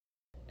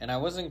and I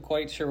wasn't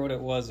quite sure what it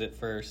was at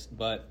first,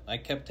 but I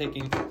kept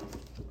taking...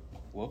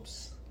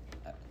 Whoops.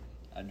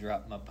 I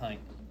dropped my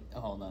pint.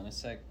 Hold on a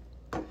sec.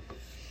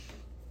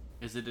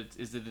 Is it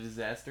a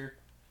disaster?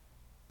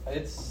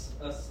 It's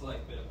a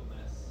slight bit of a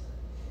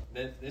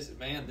mess.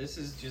 This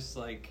is just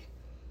like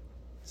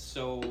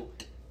so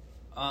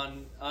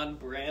on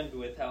brand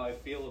with how I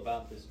feel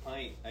about this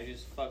pint. I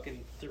just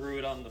fucking threw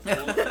it on the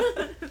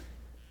floor.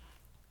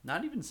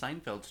 Not even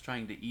Seinfeld's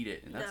trying to eat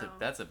it, and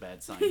that's a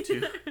bad sign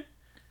too.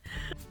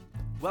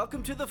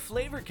 Welcome to the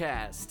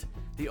Flavorcast,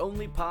 the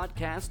only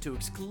podcast to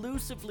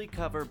exclusively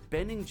cover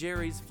Ben &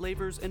 Jerry's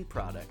flavors and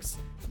products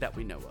that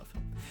we know of.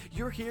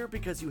 You're here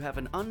because you have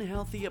an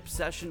unhealthy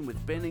obsession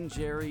with Ben &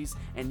 Jerry's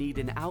and need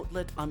an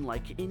outlet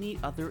unlike any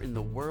other in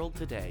the world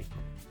today.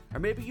 Or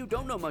maybe you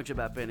don't know much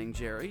about Ben &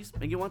 Jerry's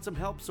and you want some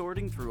help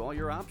sorting through all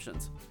your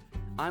options.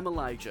 I'm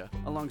Elijah,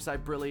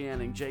 alongside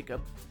Brilliant and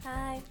Jacob.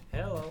 Hi.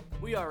 Hello.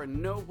 We are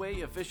in no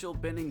way official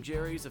Ben &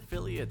 Jerry's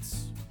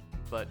affiliates,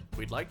 but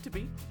we'd like to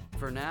be.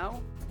 For now,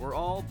 we're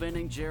all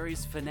Ben &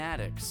 Jerry's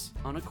fanatics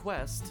on a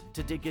quest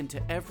to dig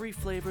into every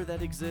flavor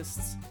that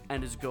exists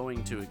and is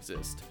going to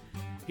exist.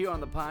 Here on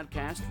the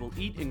podcast, we'll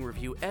eat and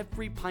review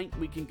every pint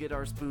we can get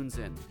our spoons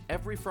in,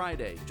 every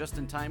Friday, just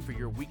in time for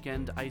your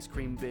weekend ice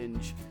cream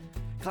binge.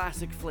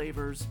 Classic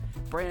flavors,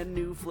 brand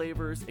new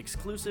flavors,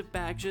 exclusive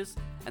batches,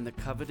 and the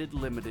coveted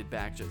limited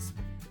batches.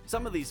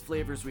 Some of these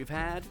flavors we've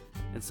had,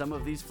 and some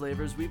of these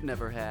flavors we've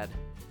never had.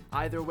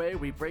 Either way,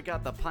 we break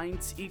out the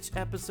pints each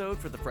episode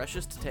for the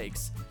freshest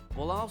takes.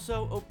 We'll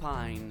also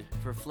opine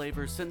for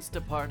flavors since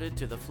departed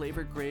to the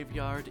flavor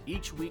graveyard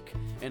each week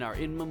in our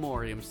In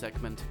Memoriam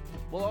segment.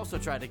 We'll also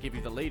try to give you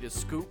the latest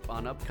scoop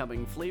on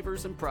upcoming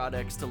flavors and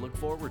products to look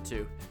forward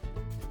to.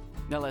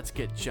 Now let's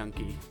get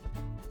chunky.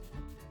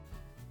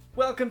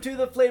 Welcome to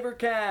the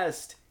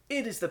Flavorcast!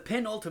 It is the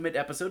penultimate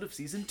episode of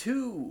Season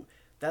 2.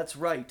 That's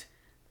right.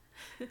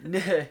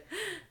 The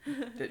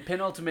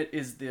penultimate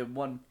is the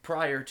one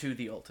prior to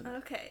the ultimate.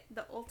 Okay,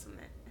 the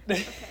ultimate.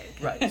 Okay.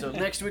 Right, so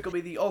next week will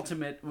be the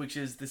ultimate, which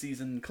is the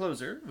season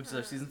closer, which is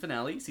our season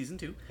finale, Season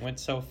 2. Went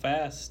so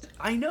fast.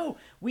 I know!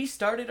 We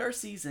started our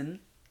season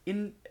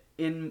in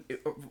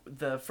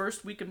the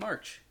first week of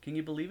March. Can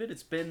you believe it?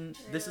 It's been...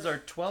 Really? This is our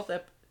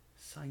 12th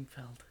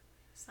Seinfeld.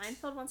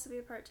 Seinfeld wants to be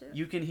a part 2.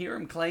 You can hear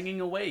him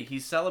clanging away.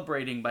 He's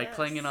celebrating by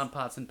clanging on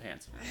pots and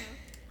pans.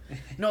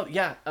 No,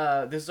 yeah,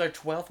 this is our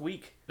 12th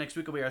week. Next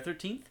week will be our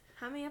 13th.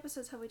 How many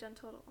episodes have we done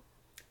total?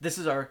 This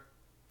is our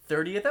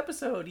 30th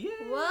episode. Yay!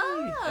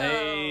 Whoa!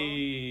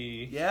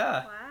 Hey!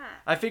 Yeah. Wow.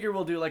 I figure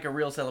we'll do like a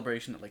real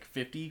celebration at like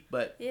 50,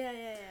 but...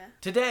 Yeah.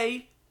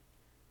 Today,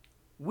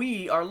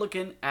 we are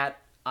looking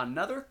at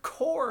another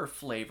core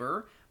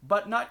flavor,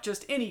 but not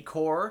just any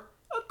core,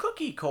 a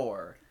cookie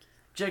core.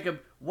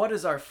 Jacob, what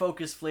is our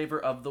focus flavor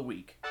of the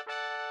week?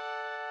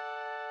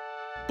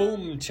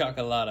 Boom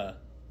Chocolatta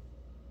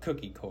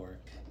Cookie Core.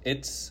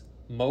 It's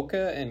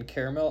mocha and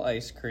caramel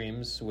ice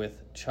creams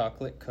with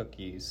chocolate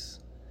cookies,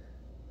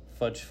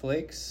 fudge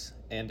flakes,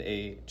 and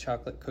a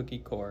chocolate cookie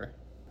core.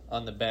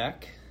 On the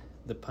back,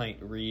 the pint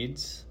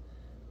reads,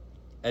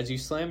 "As you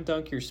slam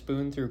dunk your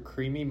spoon through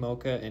creamy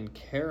mocha and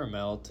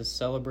caramel to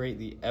celebrate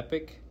the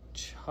epic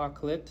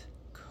chocolate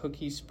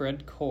cookie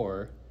spread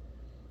core,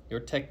 your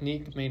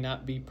technique may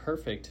not be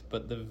perfect,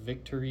 but the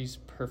victory's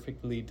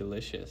perfectly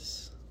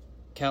delicious."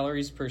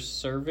 Calories per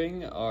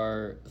serving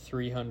are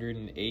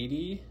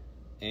 380,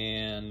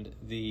 and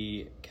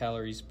the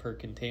calories per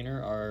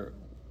container are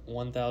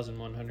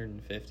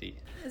 1,150.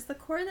 Is the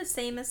core the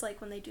same as like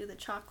when they do the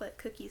chocolate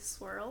cookie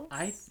swirls?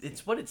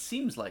 It's what it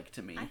seems like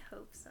to me. I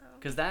hope so.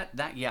 Because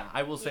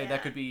I will say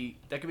that could be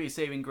a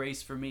saving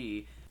grace for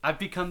me. I've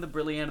become the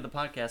Brilliant of the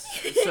podcast,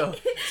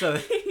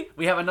 so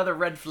we have another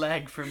red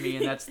flag for me,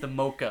 and that's the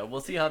mocha. We'll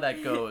see how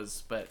that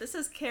goes, but This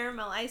is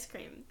caramel ice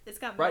cream. It's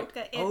got right.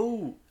 mocha in.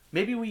 Oh,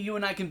 maybe you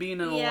and I can be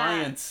in an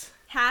alliance.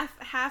 Half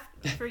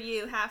for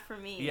you, half for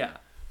me. Yeah.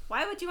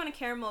 Why would you want a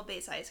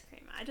caramel-based ice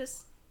cream? I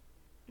just...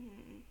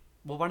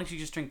 Well, why don't you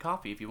just drink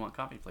coffee if you want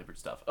coffee-flavored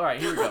stuff? All right,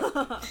 here we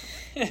go.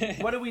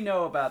 What do we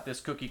know about this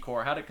cookie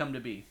core? How'd it come to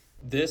be?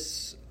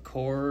 This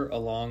core,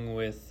 along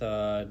with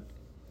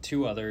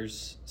two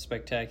others,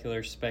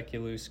 Spectacular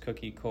Speculoos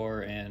Cookie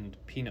Core and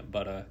Peanut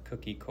Buttah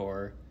Cookie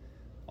Core,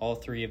 all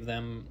three of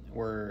them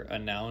were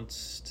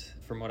announced,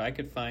 from what I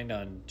could find,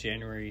 on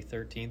January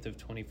 13th of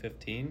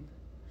 2015.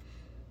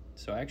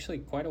 So actually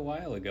quite a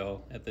while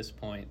ago at this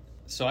point.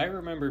 So I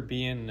remember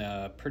being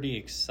pretty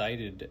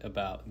excited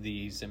about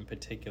these in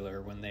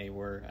particular when they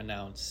were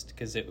announced,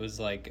 because it was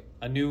like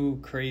a new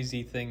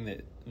crazy thing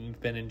that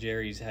Ben &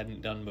 Jerry's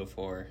hadn't done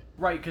before.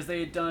 Right, because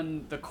they had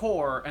done the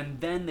core, and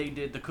then they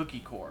did the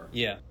cookie core.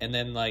 Yeah, and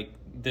then like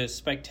the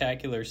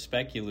Spectacular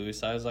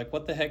Speculoos, I was like,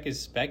 what the heck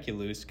is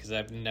Speculoos? Because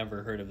I've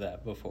never heard of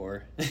that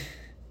before.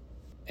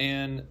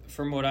 And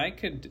from what I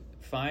could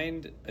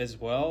find as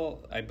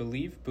well, I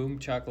believe Boom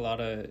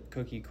Chocolatta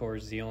Cookie Core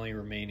is the only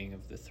remaining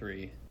of the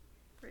three.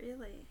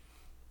 Really?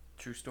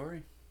 True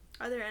story.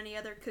 Are there any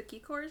other cookie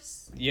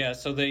cores? Yeah,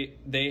 so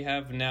they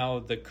have now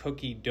the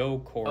cookie dough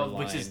core line,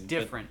 which is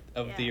different.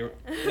 of the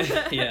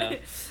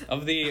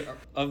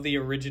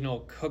original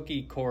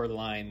cookie core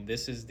line.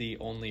 This is the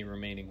only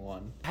remaining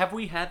one. Have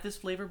we had this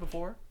flavor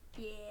before?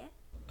 Yeah.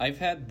 I've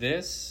had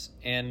this,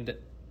 and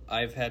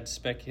I've had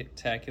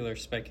Spectacular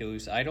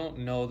Speculoos. I don't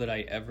know that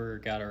I ever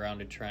got around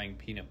to trying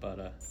peanut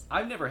butter.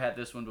 I've never had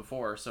this one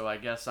before, so I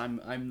guess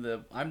I'm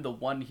the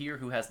one here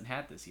who hasn't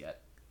had this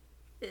yet.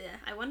 Yeah,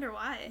 I wonder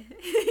why.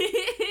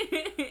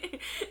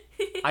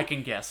 I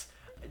can guess.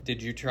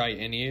 Did you try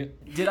any?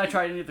 Did I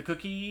try any of the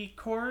cookie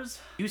cores?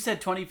 You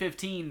said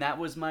 2015.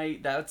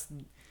 That's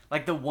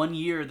like the 1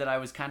 year that I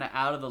was kind of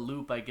out of the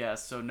loop, I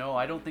guess. So no,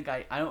 I don't think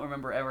I don't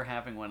remember ever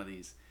having one of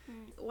these.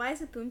 Why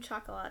is it Boom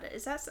Chocolatta?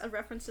 Is that a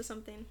reference to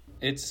something?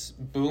 It's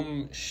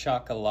Boom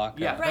Chocolatta.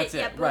 Yeah, Right, that's it.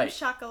 yeah, Boom Right.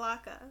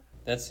 Chocolatta.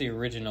 That's the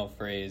original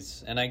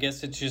phrase. And I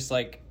guess it's just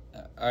like,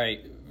 all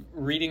right,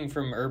 reading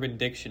from Urban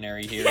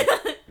Dictionary here.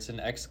 It's an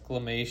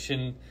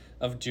exclamation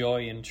of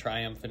joy and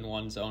triumph in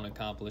one's own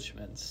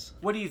accomplishments.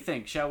 What do you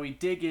think? Shall we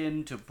dig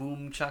into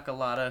Boom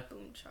Chocolatta?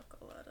 Boom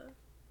Chocolatta.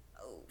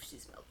 Oh,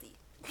 she's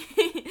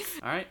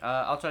melty. All right,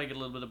 I'll try to get a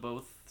little bit of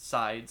both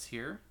sides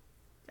here.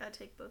 Gotta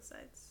take both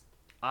sides.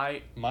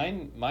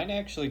 Mine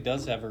actually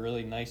does have a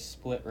really nice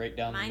split right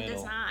down Mine the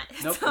middle. does not.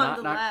 It's Nope, on not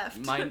the left.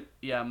 mine.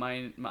 Yeah,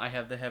 mine. I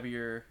have the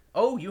heavier.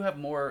 Oh, you have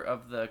more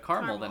of the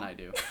caramel than I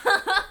do.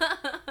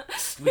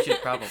 We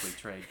should probably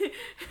trade.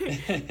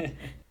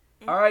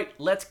 All right,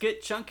 let's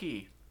get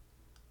chunky.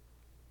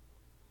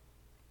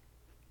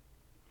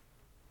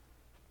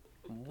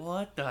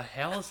 What the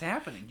hell is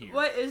happening here?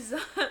 What is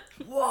that?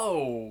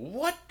 Whoa!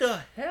 What the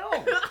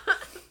hell?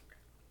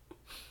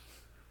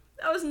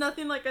 That was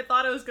nothing like I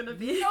thought it was gonna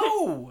be.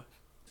 No!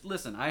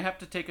 Listen, I have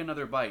to take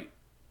another bite.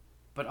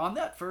 But on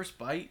that first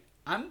bite,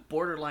 I'm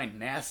borderline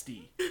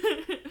nasty.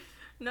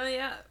 No,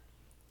 yeah.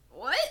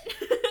 What?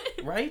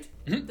 Right?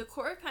 The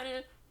core kind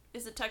of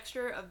is the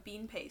texture of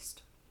bean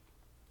paste.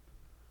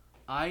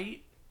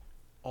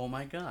 Oh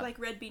my god. Like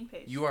red bean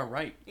paste. You are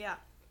right. Yeah.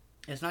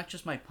 It's not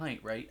just my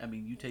pint, right? I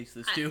mean, you taste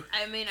this too.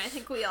 I mean, I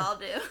think we all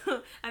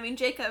do. I mean,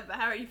 Jacob,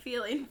 how are you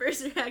feeling?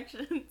 First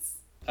reactions?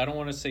 I don't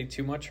want to say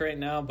too much right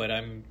now, but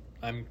I'm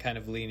kind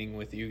of leaning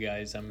with you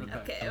guys. I'm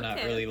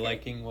not really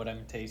liking what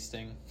I'm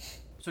tasting.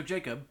 So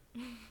Jacob,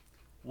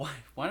 why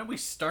don't we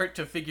start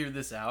to figure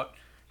this out?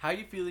 How are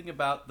you feeling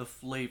about the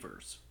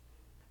flavors?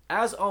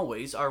 As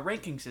always, our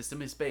ranking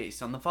system is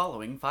based on the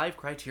following 5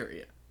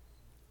 criteria: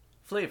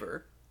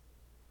 flavor,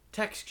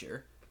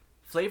 texture,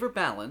 flavor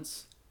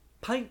balance,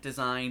 pint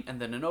design, and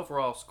then an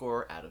overall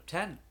score out of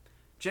 10.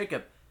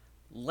 Jacob,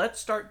 let's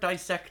start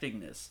dissecting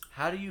this.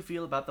 How do you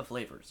feel about the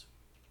flavors?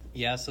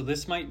 Yeah, so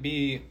this might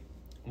be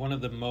one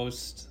of the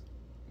most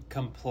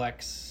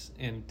complex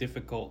and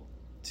difficult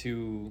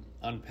to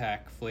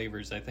unpack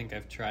flavors I think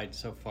I've tried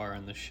so far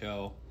on the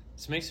show.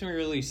 This makes me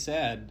really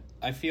sad.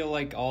 I feel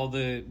like all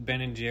the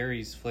Ben &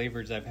 Jerry's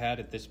flavors I've had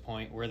at this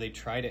point where they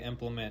try to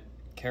implement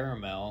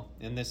caramel,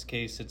 in this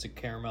case it's a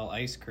caramel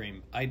ice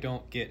cream, I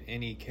don't get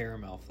any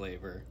caramel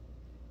flavor.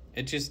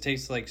 It just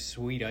tastes like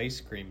sweet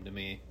ice cream to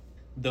me.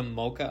 The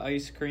mocha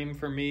ice cream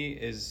for me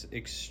is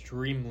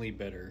extremely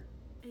bitter.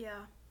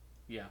 Yeah.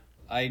 Yeah.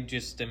 I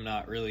just am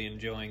not really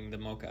enjoying the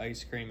mocha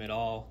ice cream at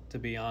all, to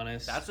be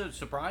honest. That's a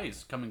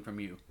surprise coming from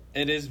you.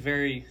 It is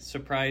very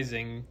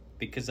surprising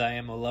because I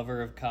am a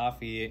lover of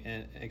coffee,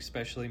 and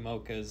especially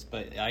mochas,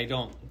 but I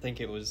don't think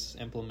it was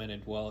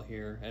implemented well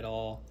here at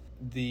all.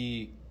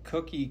 The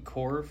cookie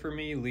core for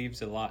me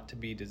leaves a lot to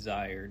be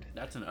desired.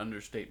 That's an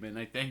understatement,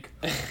 I think.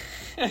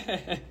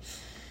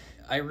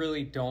 I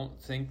really don't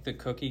think the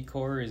cookie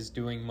core is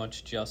doing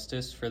much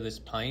justice for this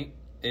pint.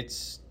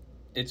 It's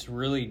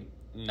really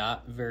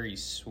not very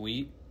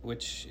sweet,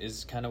 which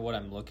is kind of what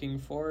I'm looking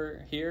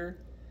for here.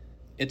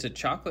 It's a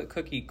chocolate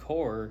cookie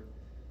core,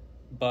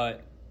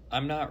 but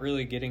I'm not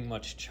really getting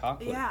much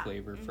chocolate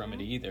flavor from it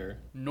either.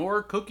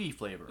 Nor cookie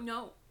flavor.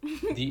 No.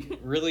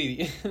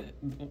 Really,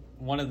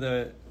 one of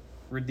the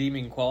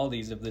redeeming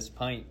qualities of this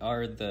pint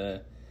are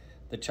the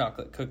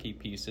chocolate cookie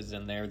pieces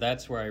in there.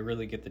 That's where I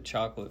really get the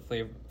chocolate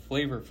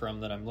flavor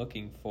from that I'm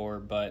looking for,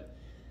 but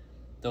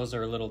those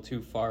are a little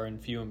too far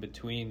and few in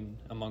between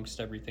amongst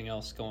everything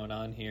else going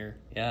on here.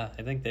 Yeah,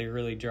 I think they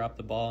really dropped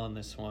the ball on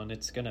this one.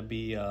 It's going to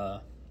be,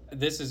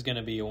 this is going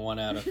to be a 1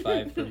 out of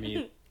 5 for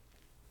me.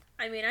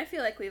 I mean, I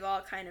feel like we've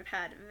all kind of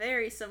had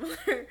very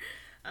similar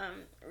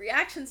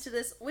reactions to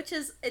this, which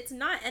is, it's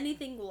not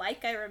anything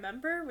like I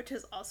remember, which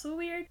is also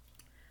weird.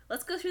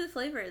 Let's go through the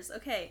flavors.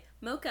 Okay,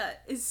 mocha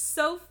is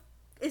so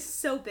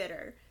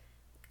bitter.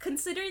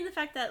 Considering the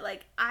fact that,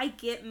 like, I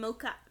get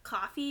mocha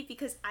coffee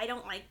because I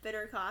don't like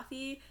bitter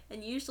coffee,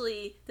 and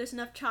usually there's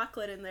enough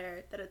chocolate in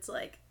there that it's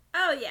like,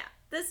 oh yeah,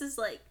 it's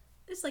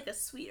like a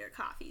sweeter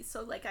coffee,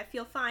 so, like, I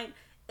feel fine.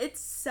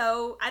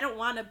 I don't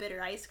want a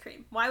bitter ice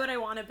cream. Why would I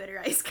want a bitter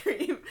ice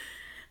cream?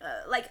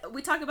 Like,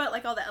 we talk about,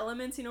 like, all the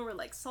elements, you know, we're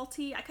like,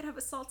 salty, I could have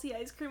a salty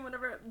ice cream,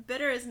 whatever.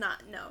 Bitter is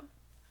not, no.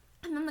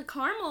 And then the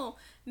caramel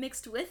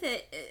mixed with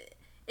it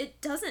it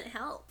doesn't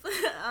help.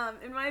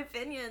 In my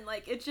opinion,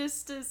 like, it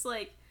just is,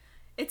 like,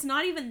 it's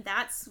not even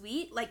that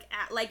sweet,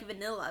 like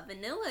vanilla.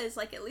 Vanilla is,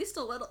 like, at least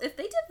a little, if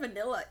they did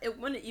vanilla, it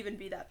wouldn't even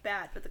be that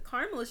bad, but the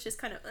caramel is just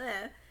kind of,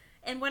 eh.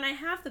 And when I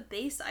have the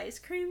base ice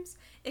creams,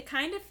 it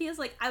kind of feels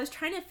like, I was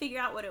trying to figure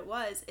out what it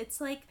was. It's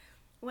like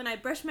when I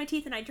brush my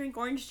teeth and I drink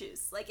orange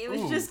juice. Like, it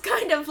was just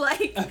kind of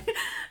like,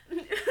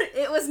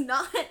 it was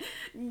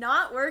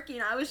not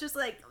working. I was just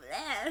like,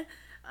 eh.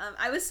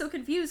 I was so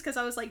confused because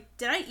I was like,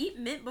 did I eat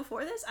mint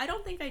before this? I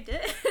don't think I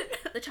did.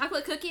 The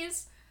chocolate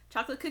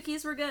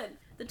cookies were good.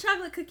 The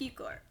chocolate cookie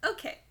core.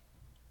 Okay.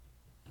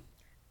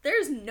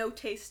 There's no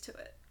taste to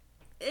it.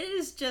 It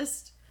is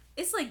just,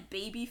 it's like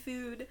baby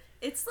food.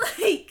 It's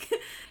like,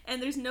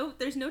 and there's no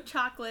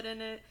chocolate in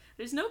it.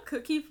 There's no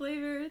cookie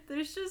flavor.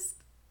 It's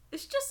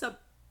just a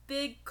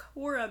big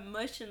core of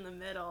mush in the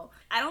middle.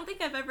 I don't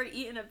think I've ever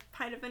eaten a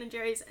pint of Ben &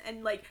 Jerry's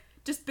and, like,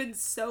 just been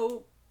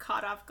so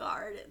caught off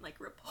guard and, like,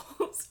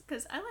 repulsed,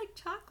 because I like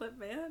chocolate,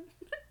 man.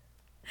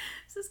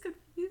 This is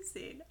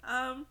confusing.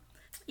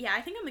 Yeah,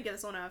 I think I'm gonna give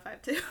this 1 out of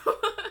 5 too.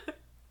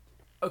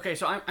 Okay,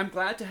 so I'm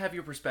glad to have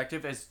your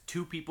perspective as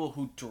two people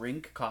who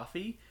drink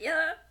coffee.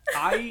 Yeah.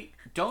 I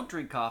don't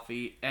drink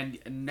coffee, and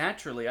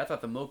naturally I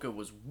thought the mocha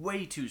was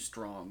way too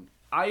strong.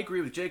 I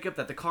agree with Jacob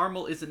that the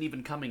caramel isn't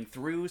even coming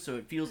through, so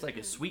it feels like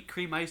a sweet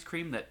cream ice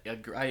cream that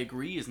I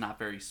agree is not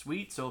very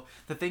sweet. So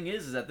the thing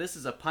is that this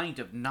is a pint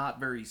of not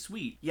very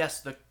sweet.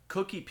 Yes, the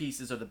cookie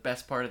pieces are the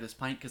best part of this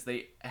pint because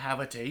they have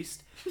a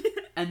taste.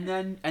 and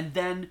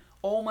then,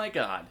 oh my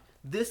god,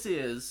 this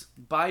is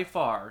by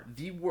far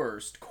the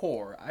worst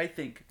core I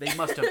think they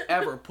must have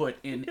ever put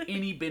in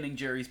any Ben &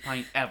 Jerry's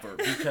pint ever,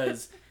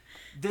 because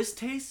this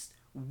tastes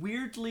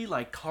weirdly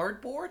like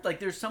cardboard. Like,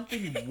 there's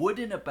something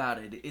wooden about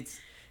it.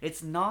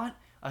 It's not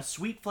a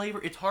sweet flavor.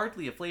 It's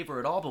hardly a flavor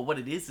at all, but what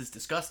it is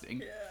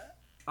disgusting. Yeah.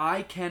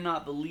 I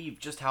cannot believe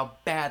just how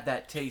bad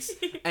that tastes.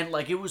 And,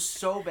 like, it was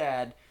so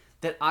bad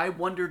that I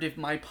wondered if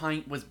my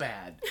pint was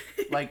bad.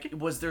 Like,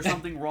 was there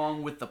something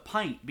wrong with the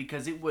pint?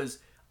 Because it was...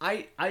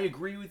 I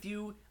agree with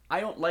you. I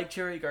don't like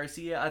Cherry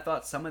Garcia. I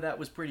thought some of that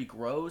was pretty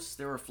gross.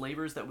 There are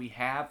flavors that we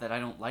have that I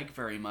don't like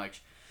very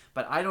much.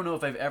 But I don't know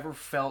if I've ever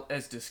felt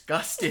as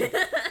disgusted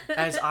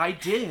as I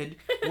did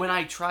when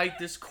I tried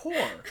this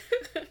core.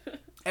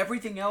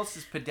 Everything else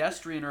is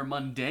pedestrian or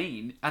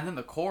mundane, and then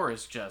the core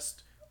is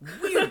just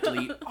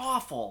weirdly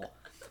awful.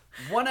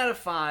 1 out of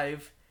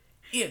 5,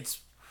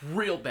 it's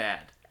real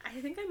bad. I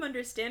think I'm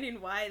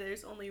understanding why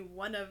there's only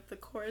one of the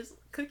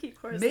cookie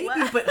cores Maybe,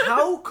 left. but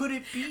how could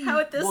it be?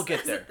 We'll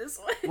get there. This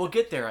way? We'll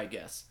get there, I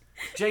guess.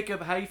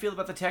 Jacob, how do you feel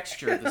about the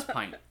texture of this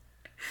pint?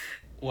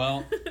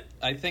 Well,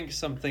 I think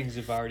some things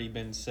have already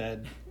been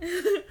said.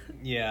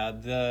 Yeah,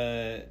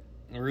 the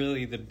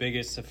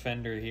biggest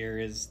offender here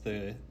is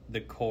the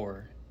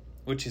core,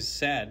 which is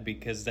sad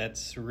because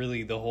that's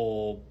really the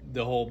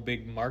whole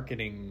big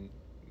marketing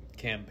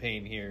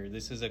campaign here.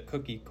 This is a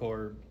cookie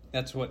core.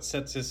 That's what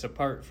sets this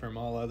apart from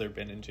all other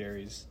Ben &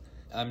 Jerry's.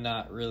 I'm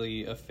not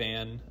really a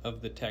fan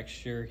of the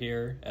texture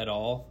here at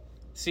all.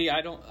 See,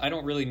 I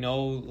don't really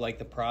know, like,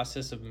 the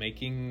process of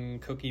making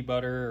cookie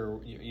butter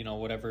or, you know,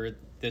 whatever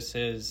this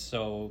is,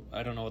 so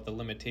I don't know what the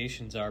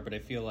limitations are, but I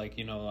feel like,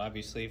 you know,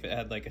 obviously if it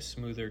had, like, a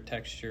smoother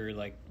texture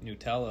like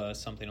Nutella,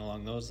 something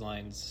along those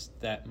lines,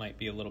 that might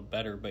be a little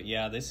better. But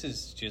yeah, this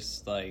is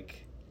just,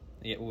 like,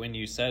 when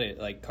you said it,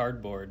 like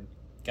cardboard.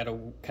 Got a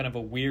kind of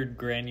a weird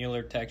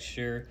granular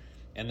texture,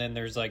 and then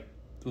there's, like,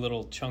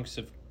 little chunks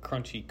of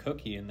crunchy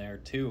cookie in there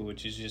too,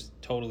 which is just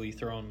totally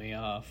throwing me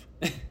off.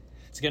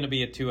 It's gonna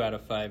be a 2 out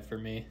of 5 for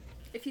me.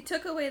 If you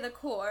took away the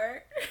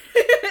core...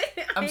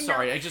 I'm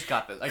sorry, I just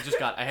got this.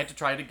 I had to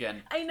try it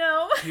again. I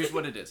know. Here's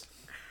what it is.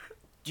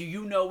 Do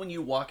you know when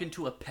you walk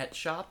into a pet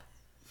shop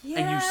Yeah.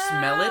 and you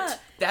smell it?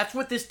 That's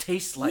what this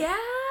tastes like.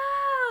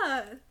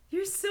 Yeah.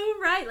 You're so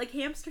right. Like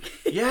hamster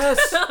cake. Yes.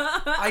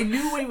 I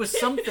knew it was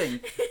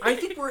something. I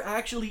think we're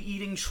actually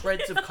eating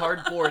shreds of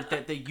cardboard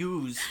that they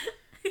use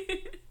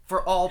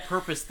for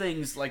all-purpose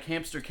things like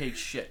hamster cake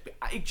shit.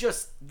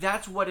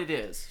 That's what it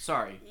is.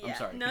 Sorry. Yeah. I'm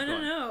sorry.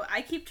 No.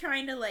 I keep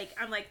trying to, like,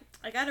 I'm like,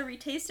 I gotta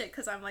retaste it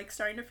because I'm, like,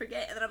 starting to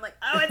forget. And then I'm like,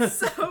 oh, it's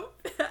so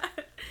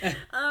bad.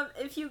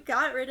 If you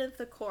got rid of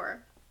the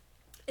core,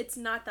 it's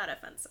not that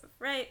offensive,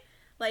 right?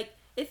 Like,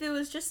 if it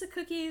was just the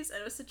cookies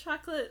and it was the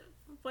chocolate,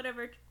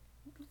 whatever,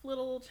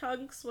 little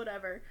chunks,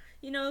 whatever,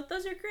 you know,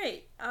 those are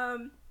great.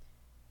 The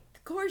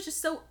core is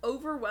just so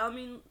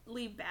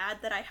overwhelmingly bad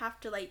that I have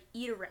to, like,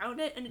 eat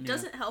around it, and it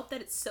doesn't help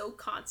that it's so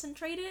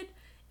concentrated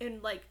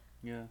in, like,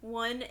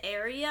 one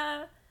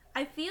area.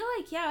 I feel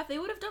like, if they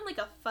would have done, like,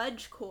 a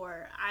fudge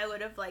core, I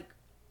would have, like,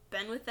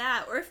 been with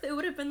that. Or if it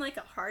would have been, like,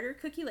 a harder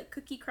cookie, like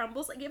cookie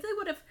crumbles, like, if they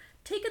would have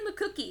taken the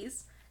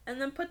cookies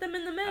and then put them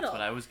in the middle. That's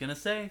what I was gonna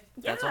say.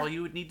 Yeah. That's all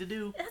you would need to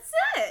do. That's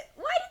it.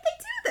 Why did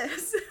they do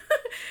this?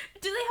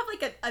 Do they have,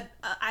 like,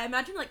 I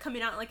imagine, like,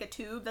 coming out in, like, a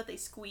tube that they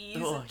squeeze?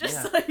 Oh,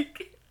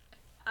 like...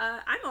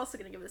 I'm also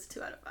gonna give this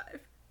 2 out of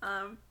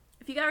 5.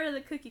 If you got rid of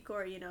the cookie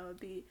core, you know,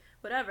 it'd be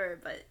whatever,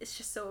 but it's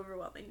just so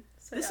overwhelming.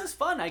 So, This is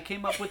fun. I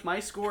came up with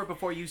my score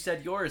before you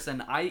said yours,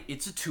 and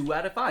it's a 2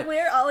 out of 5.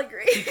 We're all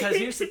agreed. Because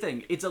here's the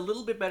thing. It's a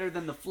little bit better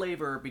than the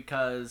flavor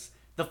because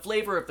the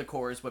flavor of the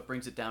core is what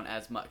brings it down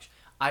as much.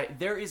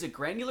 There is a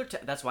granular...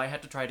 that's why I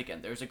had to try it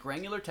again. There's a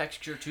granular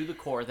texture to the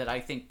core that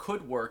I think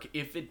could work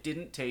if it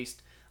didn't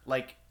taste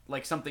like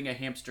something a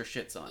hamster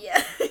shits on.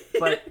 Yeah.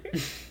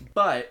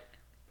 But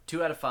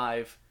 2 out of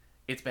 5,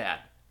 it's bad.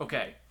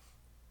 Okay.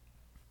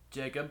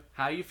 Jacob,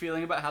 how are you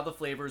feeling about how the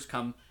flavors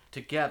come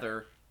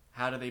together?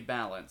 How do they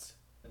balance?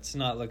 It's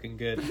not looking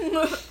good.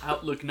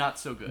 Outlook not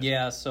so good.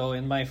 Yeah, so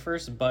in my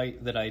first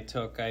bite that I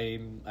took, I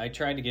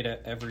tried to get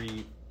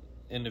every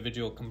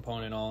individual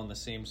component all in the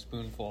same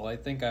spoonful. I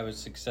think I was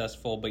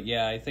successful, but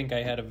yeah, I think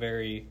I had a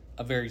very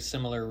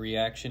similar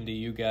reaction to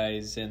you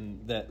guys in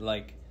that,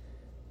 like,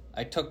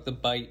 I took the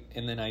bite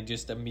and then I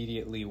just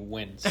immediately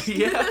winced.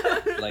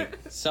 Yeah. Like,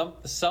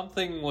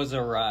 something was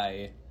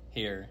awry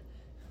here.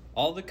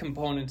 All the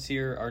components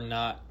here are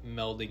not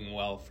melding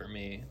well for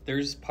me.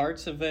 There's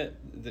parts of it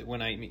that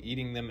when I'm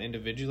eating them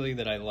individually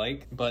that I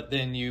like, but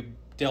then you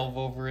delve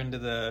over into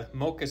the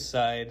mocha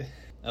side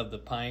of the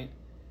pint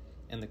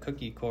and the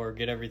cookie core,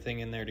 get everything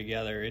in there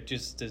together. It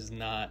just does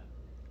not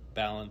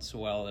balance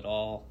well at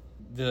all.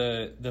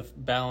 The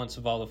balance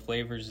of all the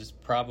flavors is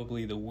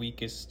probably the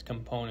weakest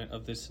component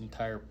of this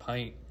entire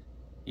pint.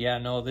 Yeah,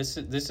 no, this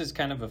is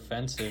kind of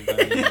offensive.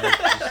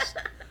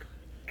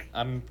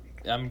 I mean,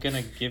 I'm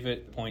gonna give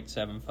it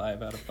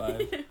 0.75 out of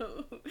 5.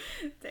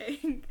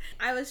 Dang.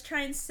 I was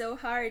trying so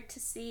hard to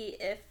see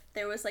if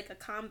there was like a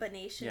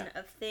combination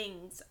of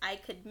things I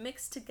could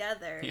mix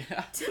together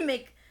to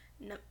make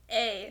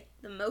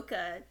the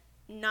mocha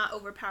not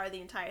overpower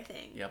the entire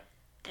thing. Yep.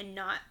 And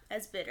not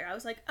as bitter. I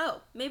was like,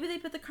 oh, maybe they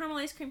put the caramel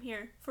ice cream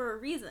here for a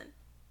reason.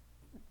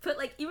 Put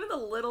like even the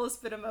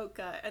littlest bit of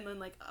mocha and then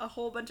like a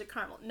whole bunch of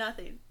caramel.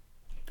 Nothing.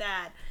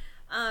 Bad.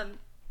 And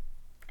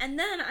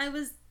then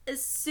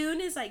as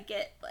soon as I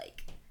get,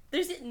 like,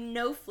 there's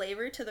no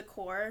flavor to the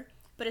core,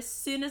 but as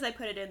soon as I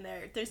put it in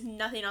there, there's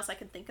nothing else I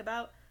can think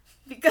about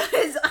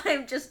because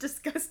I'm just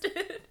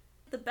disgusted.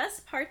 The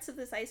best parts of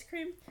this ice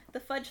cream, the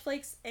fudge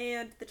flakes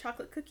and the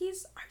chocolate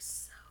cookies, are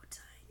so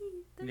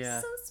tiny. They're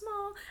so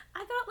small. I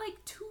got,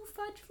 like, 2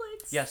 fudge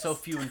flakes. Yeah, so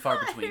few and far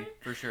between,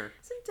 for sure.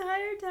 This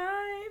entire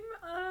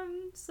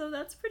time. So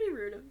that's pretty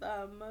rude of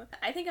them.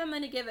 I think I'm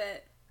going to give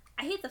it...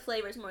 I hate the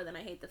flavors more than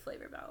I hate the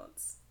flavor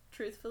balance,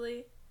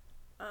 truthfully.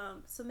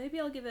 So maybe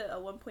I'll give it a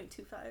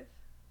 1.25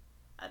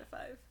 out of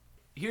 5.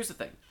 Here's the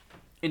thing.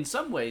 In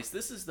some ways,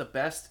 this is the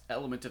best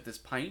element of this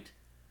pint,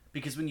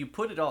 because when you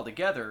put it all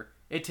together,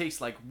 it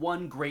tastes like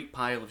one great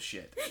pile of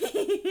shit.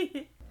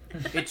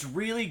 It's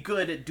really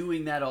good at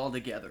doing that all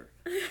together.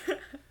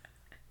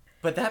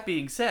 But that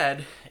being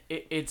said,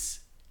 it's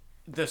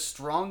the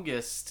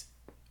strongest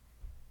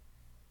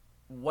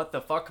what the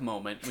fuck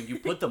moment when you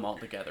put them all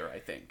together, I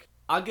think.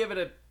 I'll give it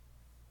a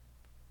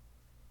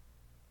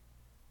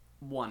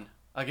 1.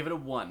 I'll give it a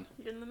 1.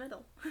 You're in the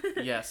middle.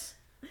 Yes.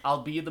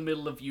 I'll be in the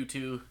middle of you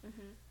two.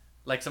 Mm-hmm.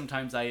 Like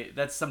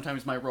that's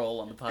sometimes my role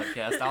on the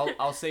podcast.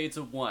 I'll say it's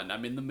a 1.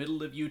 I'm in the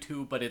middle of you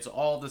two, but it's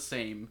all the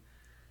same.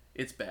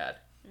 It's bad.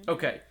 Mm-hmm.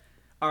 Okay.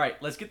 All right,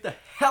 let's get the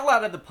hell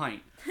out of the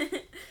pint.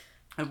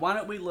 And why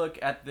don't we look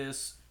at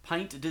this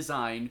pint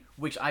design,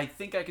 which I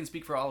think I can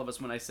speak for all of us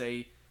when I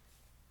say,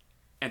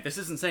 and this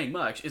isn't saying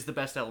much, is the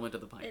best element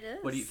of the pint. It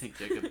is. What do you think,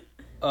 Jacob?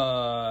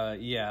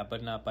 Yeah,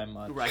 but not by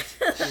much. Right.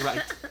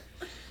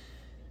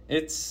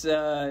 It's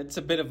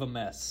a bit of a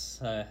mess,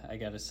 I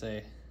gotta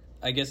say.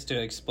 I guess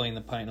to explain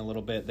the pint a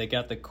little bit, they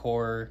got the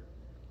core,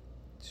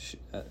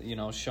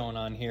 shown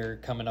on here,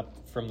 coming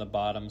up from the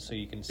bottom so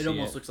you can see it. It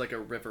almost looks like a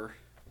river.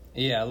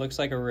 Yeah, it looks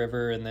like a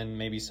river, and then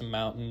maybe some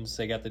mountains.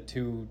 They got the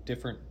 2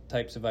 different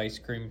types of ice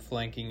cream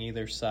flanking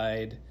either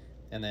side,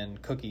 and then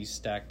cookies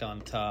stacked on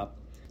top.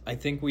 I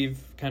think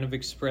we've kind of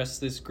expressed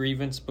this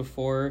grievance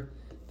before.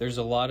 There's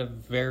a lot of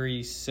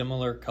very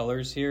similar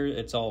colors here.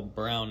 It's all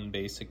brown,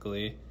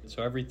 basically.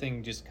 So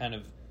everything just kind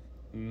of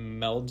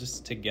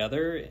melds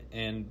together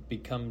and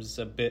becomes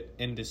a bit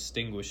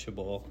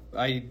indistinguishable.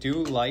 I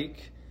do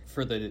like,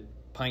 for the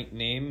pint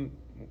name,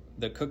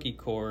 the Cookie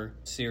Core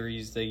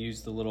series, they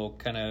use the little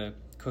kind of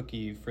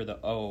cookie for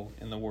the O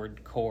in the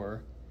word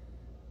core.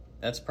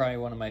 That's probably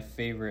one of my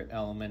favorite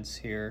elements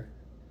here.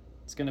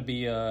 It's gonna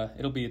be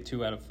it'll be a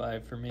 2 out of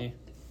 5 for me.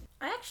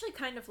 I actually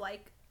kind of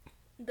like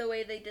the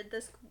way they did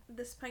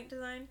this pint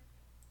design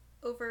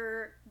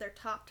over their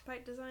topped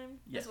pint design.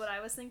 Yes. Is what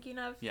I was thinking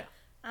of. Yeah.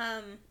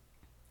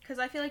 Because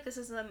I feel like this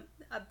is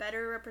a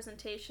better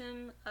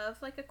representation of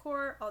like a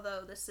core,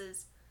 although this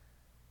is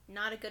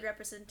not a good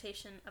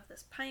representation of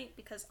this pint,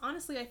 because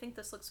honestly I think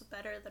this looks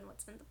better than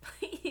what's in the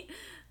pint.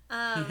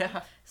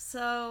 Yeah.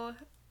 So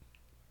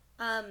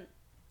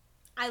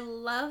I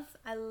love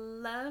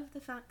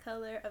the font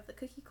color of the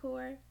cookie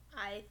core.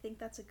 I think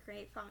that's a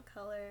great font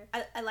color.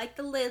 I like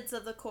the lids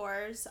of the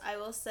cores, I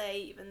will say,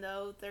 even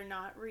though they're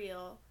not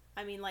real.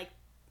 I mean, like,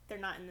 they're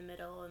not in the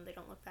middle and they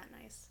don't look that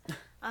nice.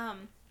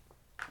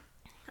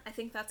 I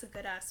think that's a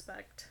good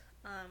aspect.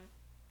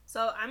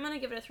 So I'm gonna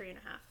give it a 3.5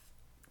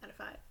 out of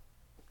 5.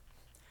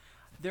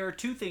 There are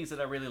two things that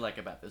I really like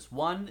about this.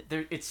 One,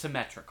 it's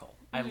symmetrical.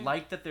 I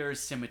like that there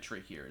is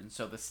symmetry here, and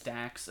so the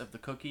stacks of the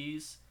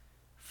cookies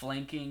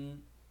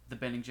flanking the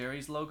Ben &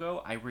 Jerry's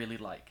logo, I really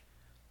like.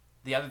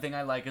 The other thing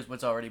I like is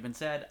what's already been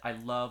said. I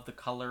love the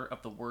color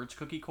of the words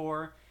Cookie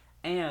Core,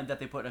 and that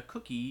they put a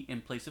cookie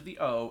in place of the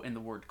O in the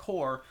word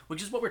core,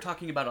 which is what we're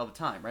talking about all the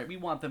time, right? We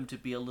want them to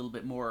be a little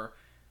bit more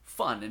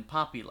fun and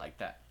poppy like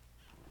that.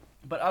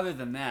 But other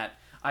than that,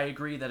 I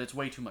agree that it's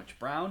way too much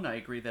brown. I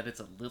agree that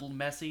it's a little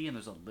messy and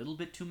there's a little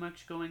bit too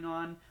much going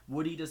on.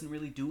 Woody doesn't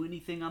really do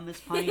anything on this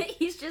pint.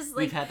 He's just like...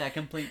 We've had that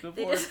complaint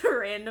before. They just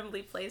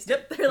randomly placed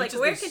it. They're like,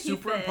 where can he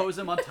fit? Superimpose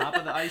him on top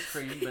of the ice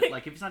cream, but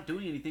like if he's not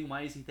doing anything,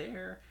 why is he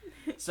there?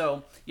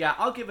 So, yeah,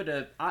 I'll give it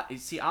a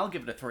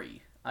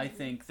 3. I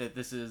think that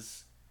this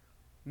is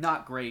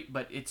not great,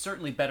 but it's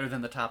certainly better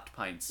than the topped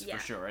pints, for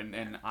sure.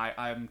 And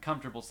I'm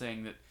comfortable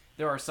saying that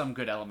there are some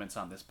good elements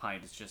on this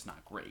pint. It's just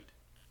not great.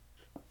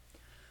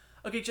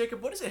 Okay,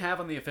 Jacob, what does it have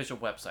on the official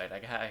website?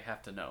 I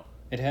have to know.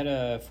 It had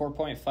a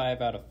 4.5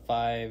 out of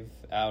 5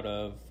 out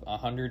of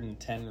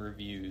 110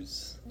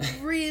 reviews.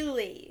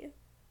 Really?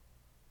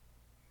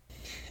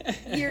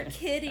 You're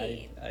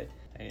kidding.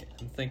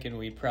 I'm thinking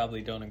we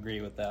probably don't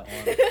agree with that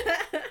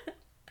one.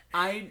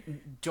 I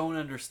don't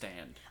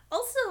understand.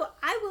 Also,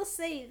 I will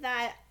say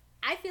that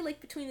I feel like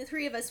between the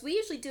three of us, we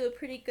usually do a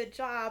pretty good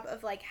job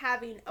of like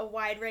having a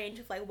wide range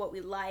of like what we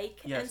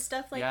like and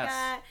stuff like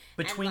that.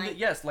 Between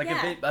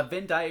and, a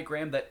Venn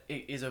diagram that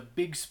is a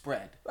big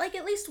spread. Like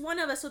at least one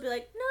of us will be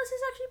like, no, this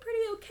is actually pretty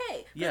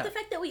okay. But Yeah. the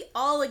fact that we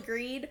all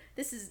agreed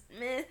this is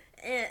meh,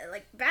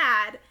 like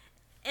bad,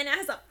 and it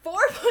has a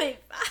 4.5.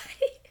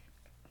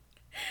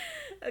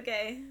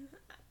 Okay.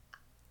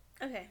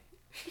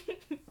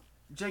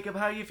 Jacob,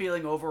 how are you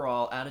feeling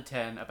overall out of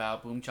 10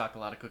 about Boom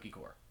Chocolatta Cookie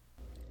Core?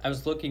 I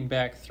was looking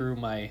back through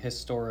my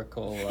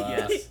historical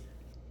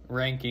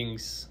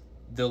rankings.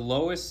 The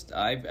lowest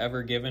I've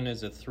ever given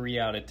is a 3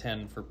 out of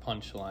 10 for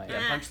Punchline.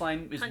 Yeah,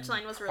 Punchline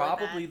was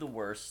probably really the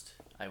worst,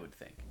 I would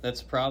think.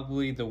 That's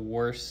probably the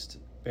worst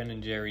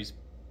Ben & Jerry's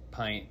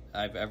pint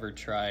I've ever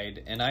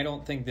tried, and I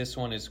don't think this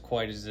one is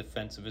quite as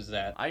offensive as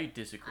that. I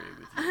disagree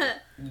with you.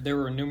 There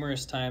were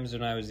numerous times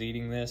when I was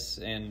eating this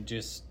and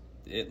just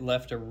it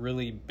left a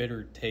really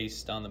bitter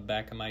taste on the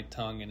back of my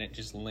tongue, and it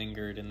just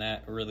lingered, and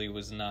that really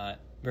was not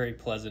very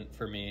pleasant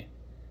for me.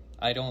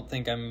 I don't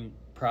think I'm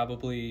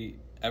probably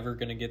ever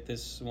going to get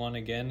this one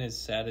again, as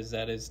sad as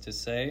that is to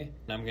say.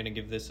 And I'm going to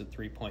give this a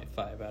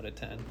 3.5 out of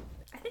 10.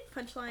 I think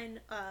Punchline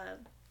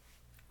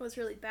was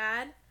really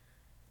bad,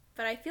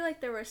 but I feel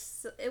like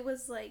it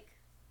was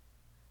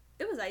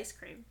ice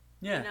cream.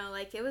 Yeah. You know,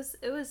 like it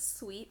was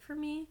sweet for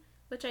me,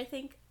 which I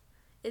think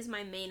is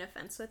my main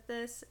offense with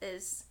this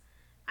is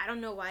I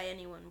don't know why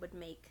anyone would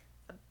make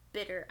a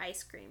bitter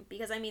ice cream,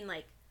 because I mean,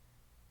 like,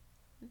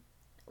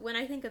 when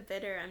I think of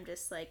bitter, I'm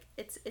just like,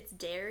 it's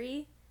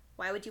dairy.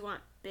 Why would you want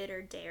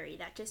bitter dairy?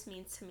 That just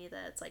means to me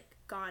that it's like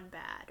gone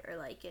bad, or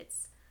like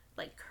it's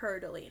like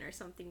curdling or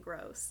something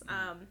gross.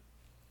 I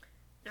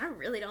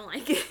really don't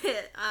like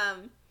it.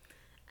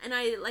 And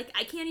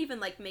I can't even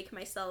like make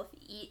myself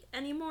eat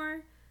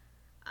anymore.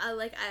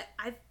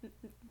 I've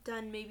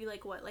done maybe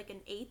like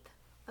an eighth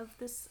of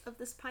this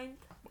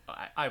pint.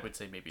 I would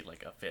say maybe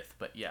like a fifth,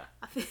 but yeah.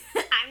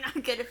 I'm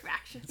not good at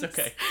fractions. It's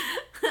okay.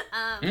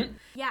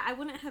 Yeah, I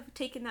wouldn't have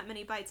taken that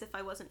many bites if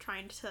I wasn't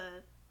trying to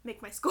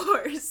make my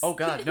scores. Oh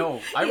god, no.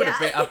 I would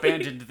have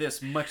abandoned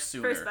this much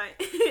sooner. First bite.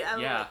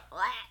 Yeah.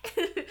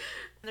 Like,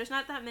 there's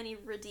not that many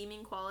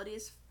redeeming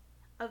qualities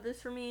of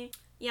this for me.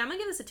 Yeah, I'm gonna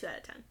give this a 2 out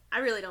of 10. I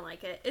really don't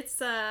like it.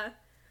 It's I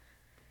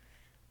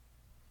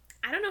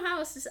don't know how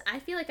else to say. I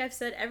feel like I've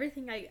said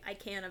everything I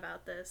can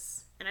about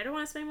this, and I don't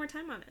want to spend more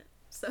time on it.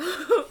 So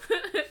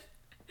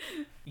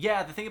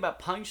yeah, the thing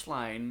about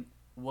Punchline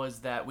was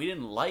that we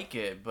didn't like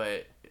it,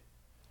 but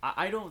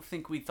I don't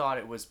think we thought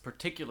it was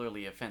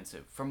particularly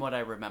offensive, from what I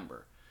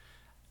remember.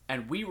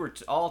 And we were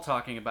all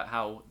talking about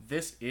how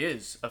this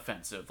is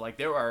offensive.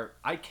 Like,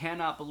 I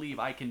cannot believe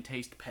I can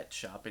taste Pet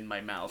Shop in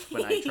my mouth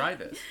when I try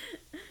this.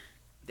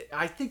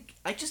 I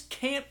just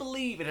can't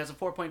believe it has a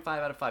 4.5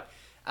 out of 5.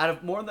 Out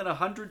of more than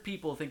 100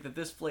 people think that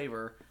this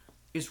flavor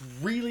is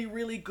really,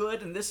 really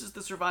good, and this is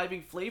the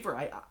surviving flavor.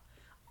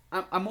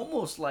 I'm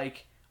almost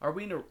like, are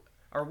we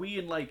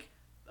in like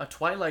a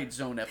Twilight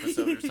Zone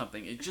episode or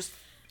something?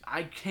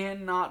 I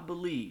cannot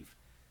believe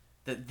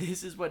that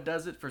this is what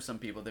does it for some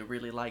people. They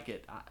really like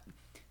it.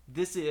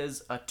 This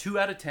is a 2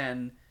 out of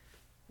 10,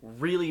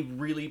 really,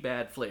 really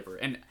bad flavor.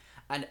 And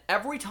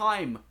every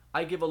time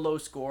I give a low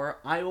score,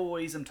 I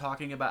always am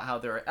talking about how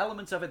there are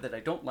elements of it that I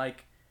don't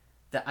like,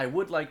 that I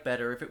would like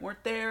better if it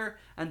weren't there.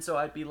 And so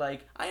I'd be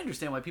like, I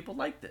understand why people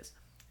like this.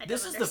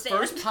 This is the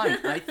first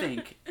pint, I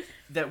think,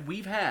 that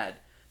we've had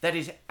that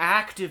is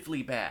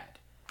actively bad,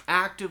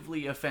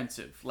 actively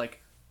offensive,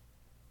 like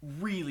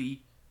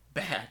really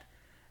bad.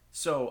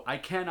 So I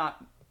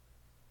cannot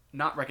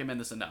not recommend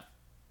this enough.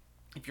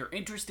 If you're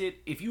interested,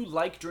 if you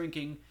like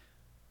drinking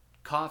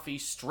coffee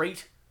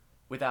straight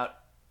without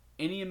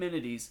any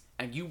amenities,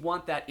 and you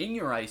want that in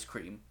your ice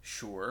cream,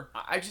 sure.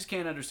 I just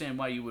can't understand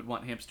why you would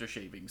want hamster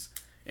shavings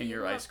in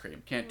your ice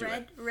cream. Can't do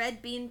it.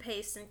 Red bean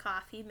paste and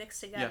coffee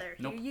mixed together.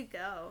 Yeah, nope. Here you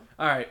go.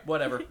 All right,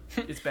 whatever.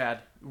 It's bad.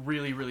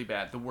 Really, really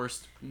bad.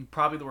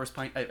 Probably the worst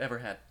pint I've ever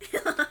had.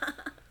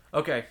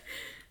 Okay.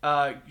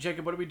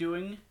 Jacob, what are we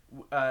doing?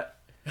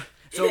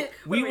 So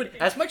we would,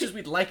 as much as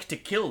we'd like to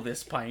kill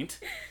this pint,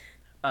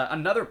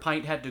 another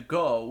pint had to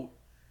go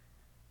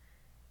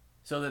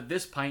so that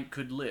this pint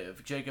could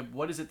live. Jacob,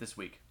 what is it this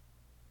week?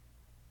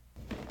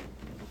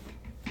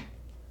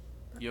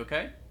 You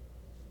okay?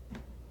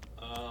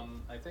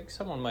 I think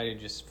someone might have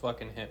just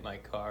fucking hit my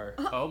car.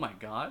 Oh my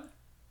god.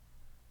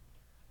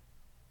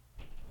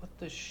 What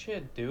the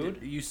shit,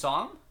 dude? You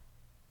saw him?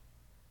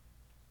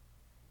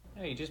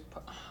 Yeah, you just...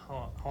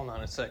 Hold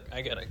on a sec.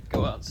 I gotta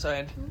go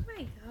outside. Oh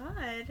my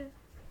god.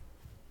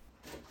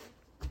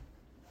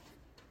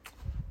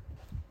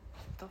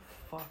 What the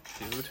fuck,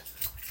 dude?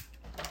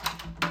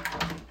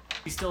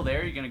 He's still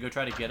there? You gonna go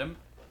try to get him?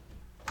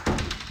 I'm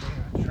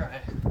gonna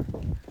try.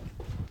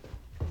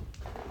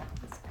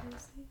 That's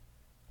crazy.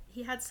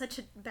 He had such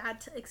a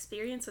bad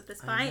experience with this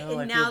pint, and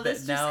I now feel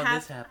this now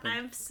just this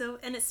happened.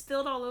 and it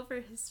spilled all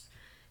over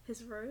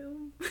his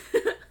room.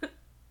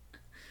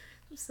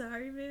 I'm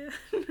sorry, man.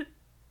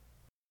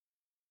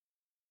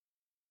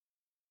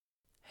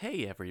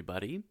 Hey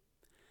everybody.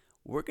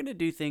 We're going to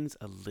do things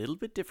a little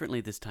bit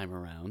differently this time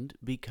around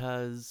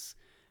because,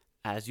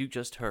 as you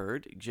just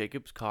heard,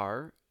 Jacob's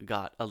car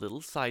got a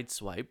little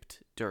sideswiped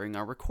during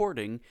our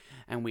recording,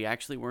 and we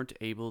actually weren't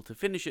able to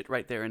finish it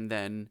right there and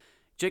then.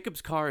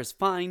 Jacob's car is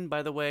fine,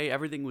 by the way.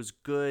 Everything was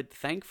good.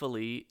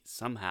 Thankfully,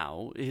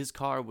 somehow, his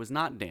car was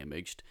not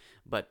damaged,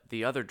 but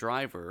the other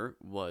driver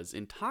was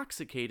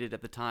intoxicated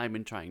at the time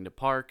and trying to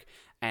park,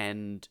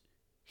 and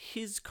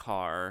his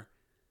car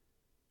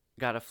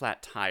got a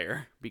flat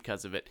tire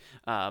because of it.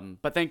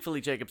 But thankfully,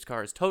 Jacob's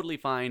car is totally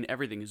fine.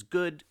 Everything is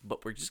good,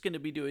 but we're just going to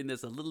be doing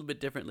this a little bit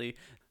differently.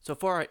 So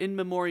for our In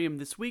Memoriam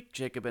this week,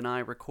 Jacob and I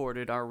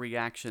recorded our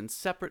reactions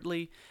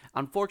separately.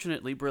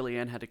 Unfortunately,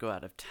 Brillianne had to go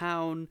out of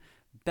town.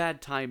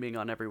 Bad timing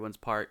on everyone's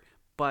part,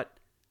 but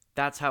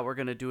that's how we're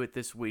going to do it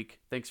this week.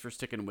 Thanks for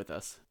sticking with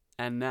us.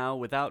 And now,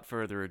 without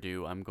further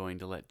ado, I'm going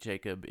to let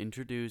Jacob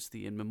introduce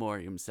the In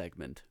Memoriam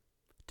segment.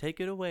 Take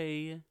it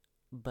away,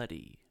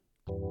 buddy.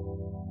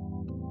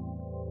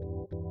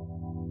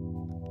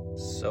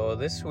 So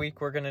this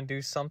week we're gonna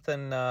do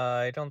something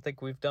I don't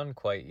think we've done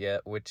quite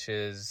yet, which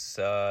is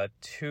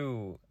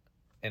 2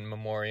 In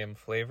Memoriam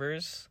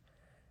flavors.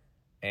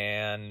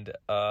 And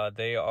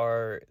they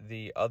are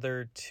the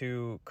other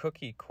 2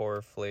 cookie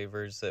core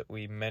flavors that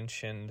we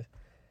mentioned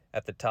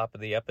at the top of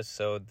the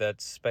episode.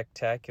 That's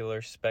Spectacular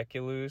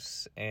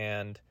Speculoos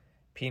and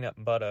Peanut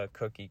Buttah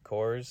Cookie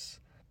Cores.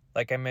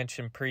 Like I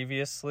mentioned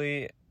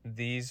previously,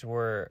 these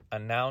were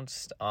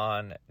announced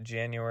on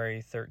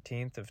January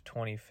 13th of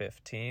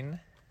 2015.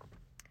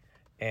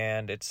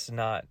 And it's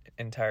not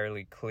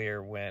entirely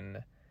clear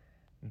when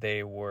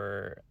they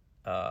were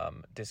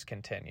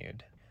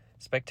discontinued.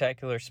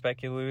 Spectacular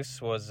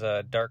Speculoos was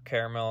dark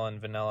caramel and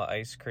vanilla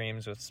ice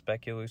creams with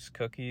Speculoos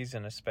cookies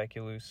and a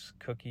Speculoos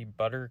cookie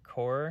butter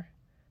core.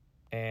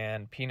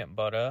 And Peanut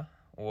Buttah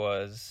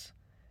was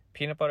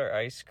peanut butter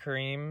ice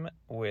cream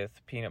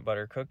with peanut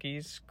butter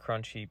cookies,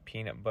 crunchy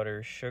peanut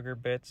butter sugar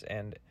bits,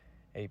 and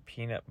a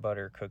peanut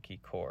butter cookie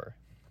core.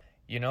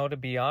 You know, to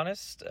be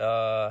honest,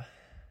 I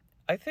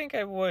think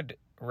I would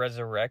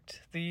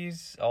resurrect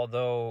these,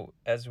 although,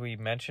 as we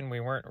mentioned, we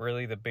weren't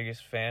really the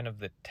biggest fan of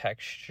the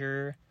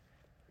texture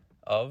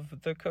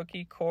of the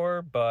cookie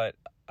core, but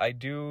I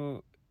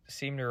do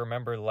seem to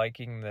remember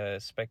liking the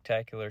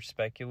Spectacular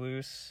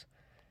Speculoos,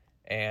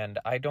 and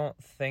I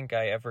don't think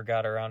I ever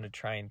got around to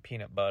trying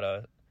Peanut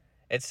Buttah.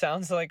 It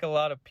sounds like a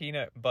lot of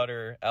peanut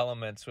butter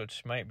elements,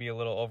 which might be a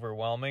little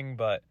overwhelming,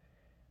 but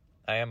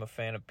I am a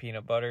fan of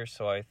peanut butter,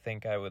 so I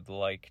think I would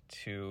like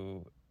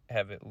to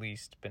have at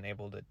least been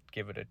able to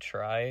give it a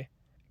try.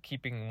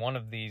 Keeping one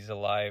of these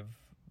alive,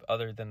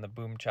 other than the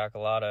Boom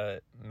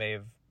Chocolatta, may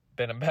have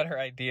been a better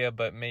idea,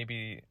 but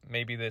maybe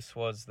this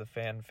was the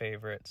fan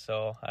favorite,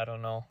 so I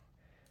don't know.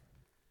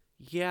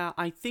 Yeah,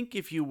 I think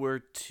if you were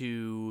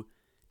to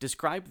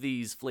describe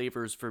these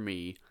flavors for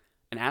me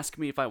and ask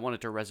me if I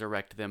wanted to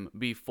resurrect them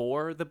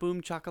before the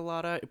Boom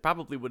Chocolatta, it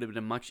probably would have been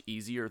a much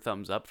easier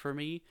thumbs up for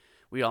me.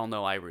 We all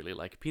know I really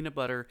like peanut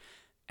butter,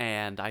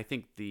 and I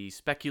think the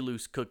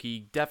Speculoos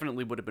cookie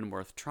definitely would have been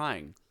worth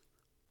trying.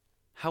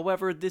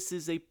 However, this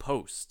is a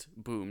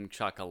post-Boom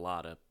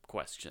Chocolatta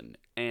question,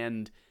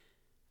 and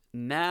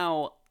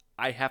now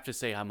I have to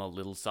say I'm a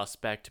little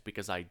suspect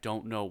because I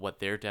don't know what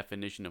their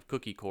definition of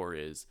cookie core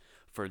is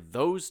for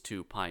those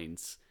 2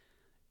 pints,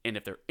 and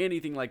if they're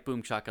anything like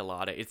Boom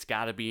Chocolatta, it's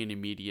gotta be an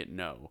immediate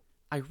no.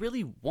 I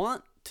really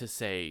want to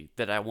say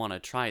that I want to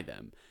try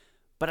them,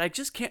 but I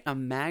just can't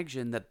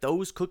imagine that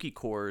those cookie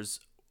cores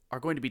are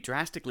going to be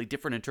drastically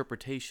different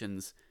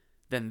interpretations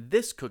than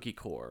this cookie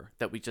core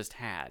that we just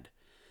had.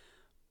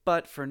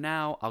 But for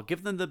now, I'll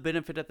give them the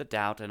benefit of the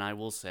doubt, and I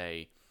will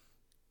say,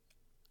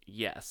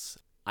 yes,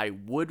 I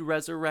would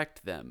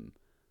resurrect them,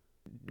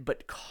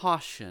 But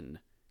caution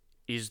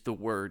is the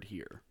word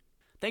here.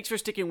 Thanks for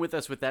sticking with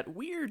us with that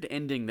weird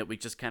ending that we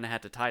just kind of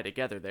had to tie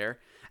together there.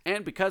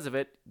 And because of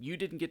it, you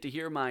didn't get to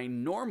hear my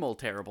normal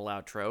terrible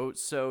outro,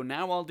 so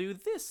now I'll do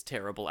this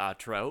terrible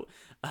outro.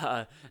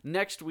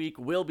 Next week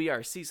will be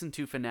our Season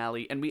 2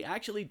 finale, and we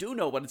actually do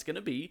know what it's going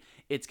to be.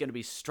 It's going to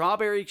be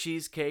strawberry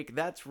cheesecake.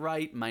 That's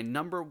right, my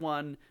number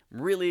one.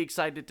 I'm really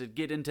excited to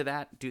get into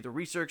that, do the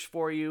research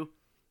for you.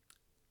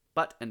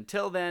 But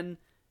until then,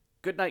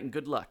 good night and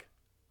good luck.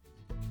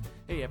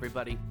 Hey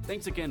everybody,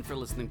 thanks again for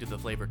listening to the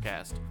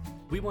Flavorcast.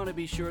 We want to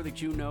be sure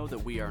that you know that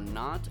we are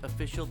not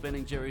official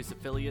Ben & Jerry's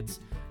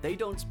affiliates. They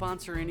don't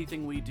sponsor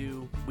anything we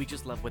do, we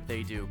just love what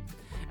they do.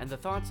 And the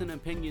thoughts and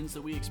opinions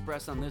that we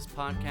express on this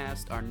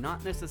podcast are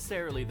not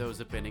necessarily those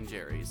of Ben &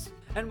 Jerry's.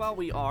 And while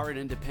we are an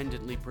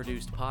independently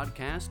produced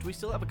podcast, we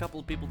still have a couple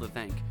of people to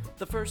thank.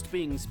 The first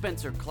being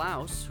Spencer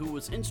Klaus, who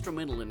was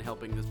instrumental in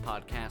helping this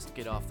podcast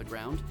get off the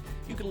ground.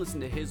 You can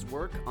listen to his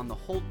work on the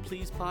Hold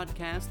Please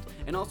podcast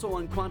and also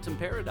on Quantum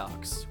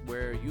Paradox,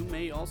 where you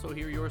may also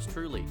hear yours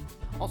truly.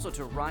 Also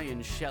to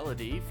Ryan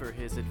Shellady for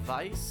his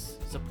advice,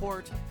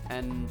 support,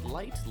 and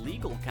light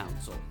legal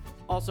counsel.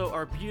 Also,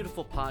 our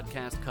beautiful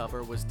podcast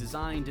cover was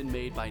designed and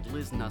made by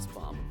Liz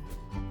Nussbaum.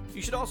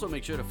 You should also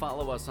make sure to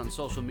follow us on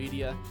social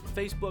media,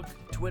 Facebook,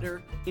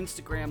 Twitter,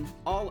 Instagram,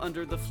 all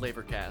under the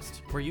Flavorcast,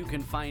 where you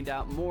can find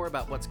out more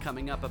about what's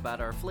coming up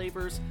about our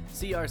flavors,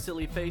 see our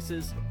silly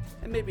faces,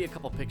 and maybe a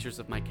couple pictures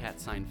of my cat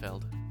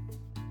Seinfeld.